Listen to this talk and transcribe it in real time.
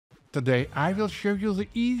Today I will show you the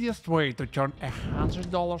easiest way to turn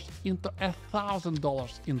 $100 into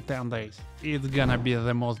 $1,000 in 10 days. It's gonna be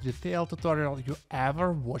the most detailed tutorial you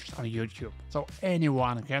ever watched on YouTube, so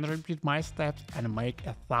anyone can repeat my steps and make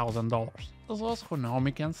 $1,000. Those who know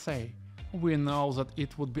me can say, we know that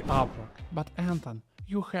it would be Upwork, but Anton,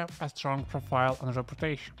 you have a strong profile and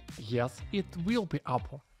reputation. Yes, it will be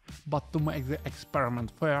Upwork. But to make the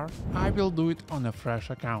experiment fair, I will do it on a fresh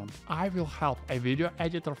account. I will help a video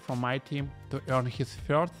editor from my team to earn his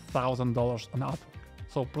first $1,000 on Upwork.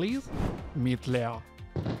 So please, meet Leo.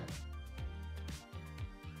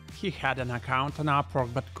 He had an account on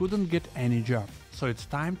Upwork but couldn't get any job. So it's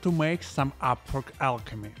time to make some Upwork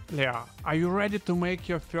alchemy. Leo, are you ready to make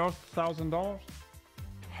your first $1,000?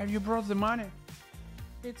 Have you brought the money?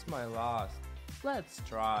 It's my last. Let's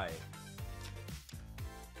try.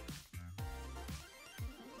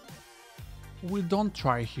 We don't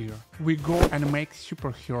try here, we go and make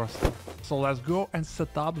superhero stuff. So let's go and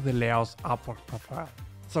set up the Leo's Upwork profile.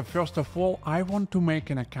 So first of all, I want to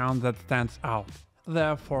make an account that stands out.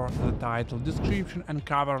 Therefore, the title, description and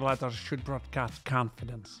cover letters should broadcast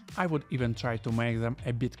confidence. I would even try to make them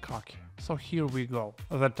a bit cocky. So here we go.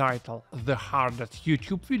 The title, the hardest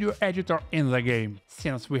YouTube video editor in the game.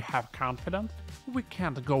 Since we have confidence, we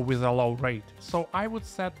can't go with a low rate. So I would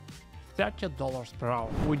set $30 per hour.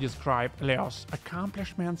 We describe Leo's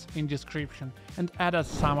accomplishments in description and added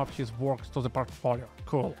some of his works to the portfolio.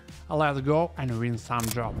 Cool. Let's go and win some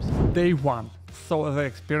jobs. Day 1. So the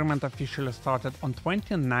experiment officially started on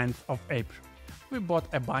 29th of April. We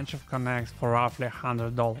bought a bunch of connects for roughly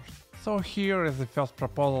 $100. So here is the first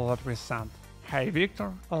proposal that we sent. Hey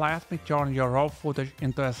Victor, let me turn your raw footage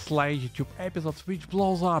into a slay YouTube episode which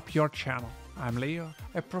blows up your channel. I'm Leo,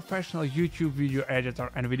 a professional YouTube video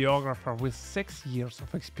editor and videographer with 6 years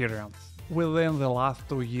of experience. Within the last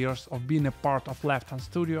 2 years of being a part of Left Hand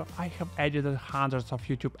Studio, I have edited hundreds of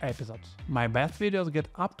YouTube episodes. My best videos get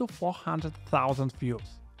up to 400,000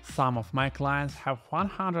 views. Some of my clients have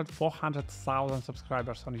 400,000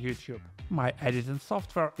 subscribers on YouTube. My editing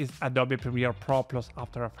software is Adobe Premiere Pro plus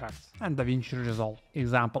After Effects and DaVinci Resolve.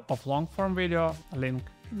 Example of long-form video, link.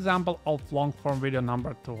 Example of long-form video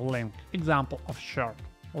number 2, link. Example of short,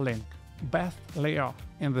 link. Best Leo.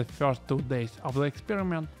 In the first 2 days of the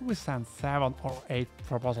experiment, we sent 7 or 8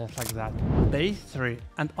 proposals like that. Day 3,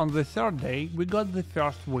 and on the 3rd day we got the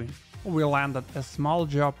first win. We landed a small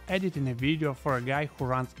job editing a video for a guy who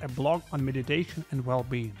runs a blog on meditation and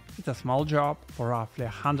well-being. It's a small job for roughly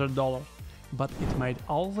 $100, but it made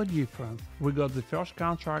all the difference. We got the first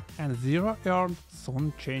contract and $0 earned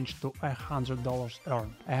soon changed to $100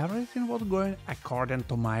 earned. Everything was going according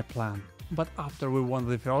to my plan. But after we won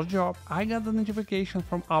the first job, I got the notification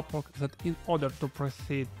from Upwork that in order to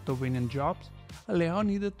proceed to winning jobs, Leo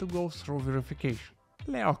needed to go through verification.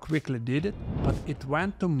 Leo quickly did it, but it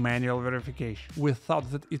went to manual verification. We thought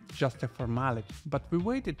that it's just a formality, but we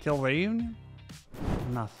waited till the evening.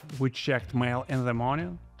 Nothing. We checked mail in the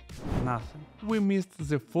morning. Nothing. We missed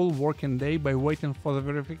the full working day by waiting for the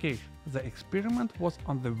verification. The experiment was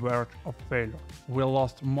on the verge of failure. We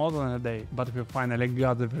lost more than a day, but we finally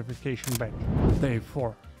got the verification badge. Day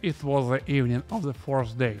 4. It was the evening of the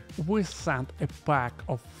 4th day. We sent a pack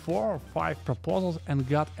of 4 or 5 proposals and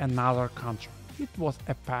got another contract. It was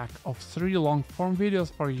a pack of 3 long-form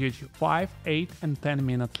videos for YouTube, 5, 8 and 10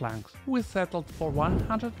 minute lengths. We settled for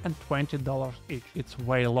 $120 each. It's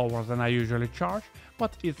way lower than I usually charge,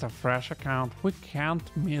 but it's a fresh account, we can't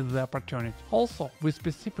miss the opportunity. Also, we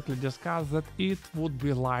specifically discussed that it would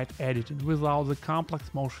be light edited without the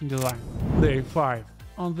complex motion design. Day 5.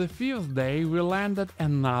 On the 5th day we landed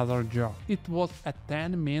another job. It was a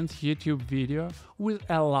 10-minute YouTube video with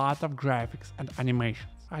a lot of graphics and animations.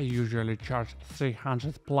 I usually charge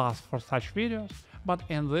 $300 plus for such videos, but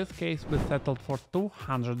in this case we settled for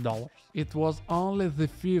 $200. It was only the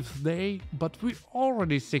 5th day, but we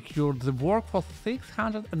already secured the work for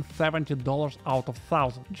 $670 out of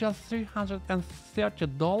 1,000. Just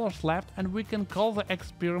 $330 left and we can call the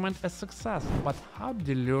experiment a success. But how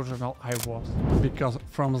delusional I was. Because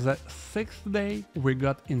from the 6th day we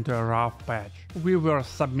got into a rough patch. We were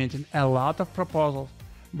submitting a lot of proposals,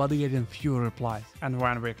 but getting few replies, and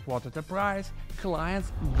when we quoted a price,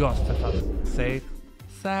 clients ghosted us. 6th,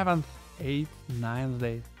 7th, 8th, 9th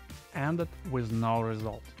days ended with no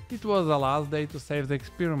result. It was the last day to save the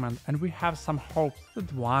experiment, and we have some hopes that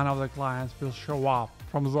one of the clients will show up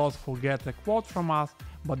from those who get a quote from us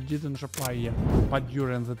but didn't reply yet. But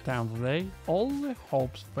during the 10th day, all the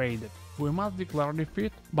hopes faded. We must declare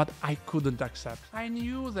defeat, but I couldn't accept. I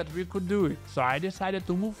knew that we could do it, so I decided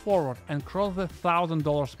to move forward and cross the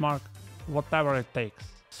 $1,000 mark, whatever it takes.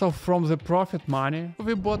 So from the profit money,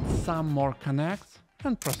 we bought some more connects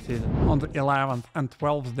and proceeded. On the 11th and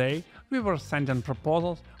 12th day, we were sending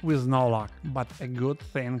proposals with no luck, but a good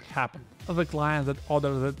thing happened. The client that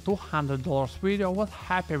ordered the $200 video was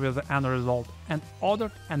happy with the end result and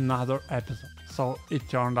ordered another episode. So it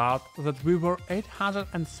turned out that we were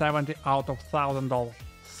 870 out of $1,000.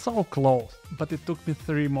 So close, but it took me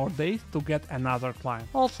 3 more days to get another client,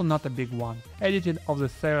 also not a big one. Editing of the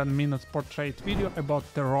 7 minutes portrait video about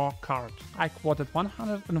tarot cards. I quoted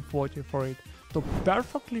 140 for it to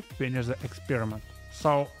perfectly finish the experiment.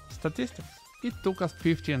 So, statistics. It took us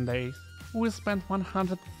 15 days. We spent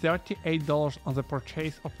 $138 on the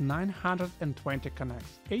purchase of 920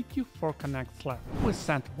 connects, 84 connects left. We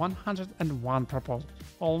sent 101 proposals.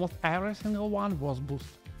 Almost every single one was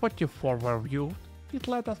boosted. 44 were viewed. It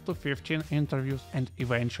led us to 15 interviews and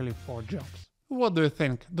eventually 4 jobs. What do you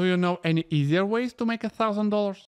think? Do you know any easier ways to make $1,000?